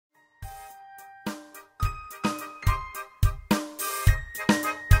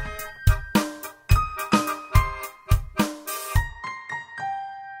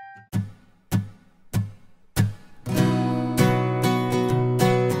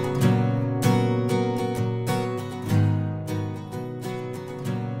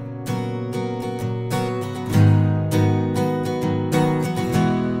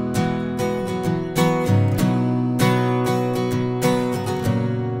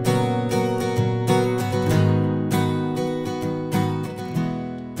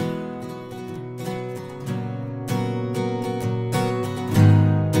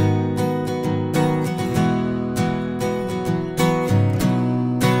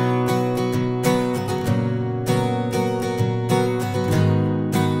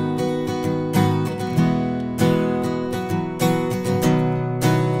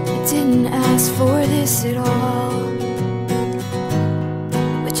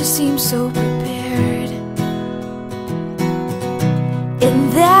just seem so prepared,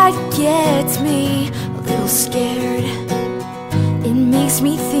 and that gets me a little scared. It makes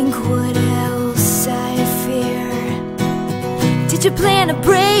me think what else I fear. Did you plan to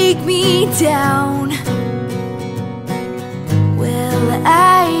break me down? Well,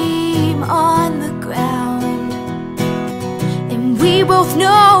 I'm on the ground, and we both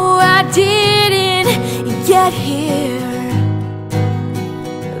know I didn't get here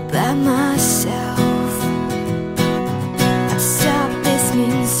by myself. I've stopped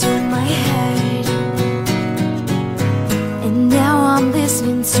listening to my head, and now I'm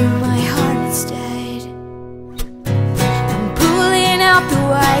listening to my heart instead. I'm pulling out the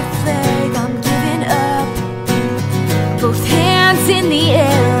white flag, I'm giving up. Both hands in the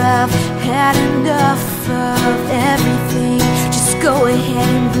air, I've had enough of everything. Just go ahead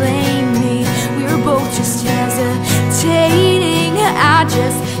and blame me. We were both just hesitating. I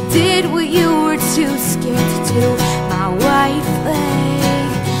just did what you were too scared to do. My white flag,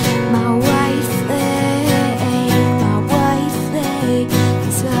 my white flag, my white flag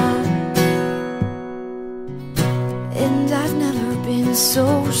is up. And I've never been so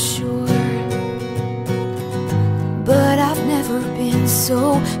sure, but I've never been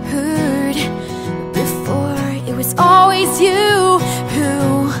so hurt before. It was always you who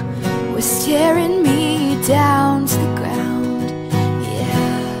was staring me down to the ground, yeah.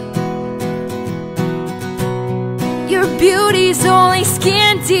 Your beauty's only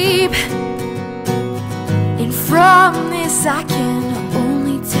skin deep, and from this I can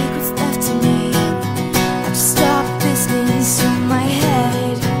only take what's left of me. I've stopped listening to my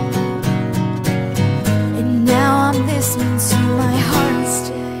head, and now I'm listening to my heart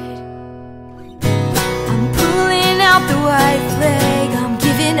instead. I'm pulling out the white flag, I'm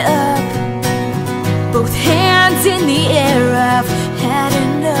giving up. Both hands in the air, I've had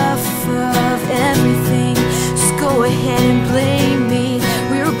enough of everything. Just go ahead and blame me.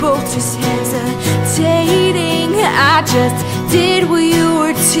 We were both just hesitating. I just did what you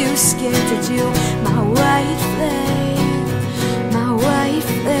were too scared to do. My white flag, my white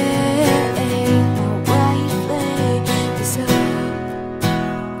flag, my white flag is up.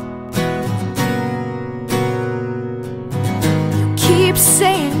 You keep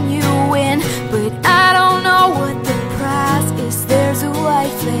saying you win, but I don't know what the prize is. There's a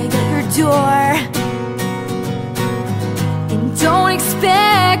white flag at your door, and don't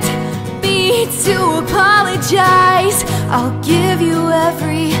expect me to apologize. I'll give you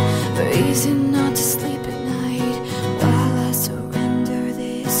every reason not to sleep at night while I surrender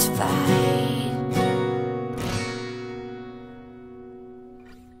this fight.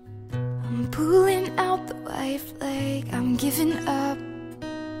 I'm pulling out the white flag, I'm giving up.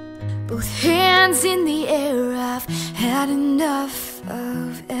 Both hands in the air, I've had enough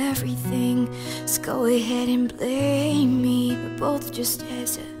of everything. Just go ahead and blame me. We're both just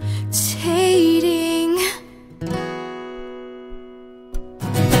hesitating.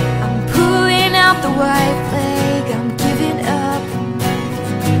 I'm pulling out the white flag, I'm giving up.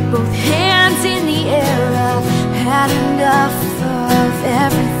 Both hands in the air, I've had enough of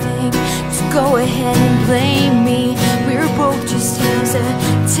everything. Just go ahead and blame me. We're both just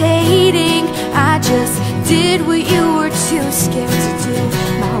hesitating. I just did what you were too scared to do.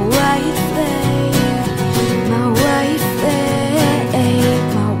 My white flag, my white flag,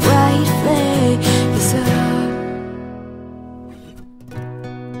 my white flag is up.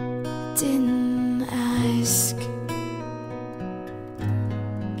 Didn't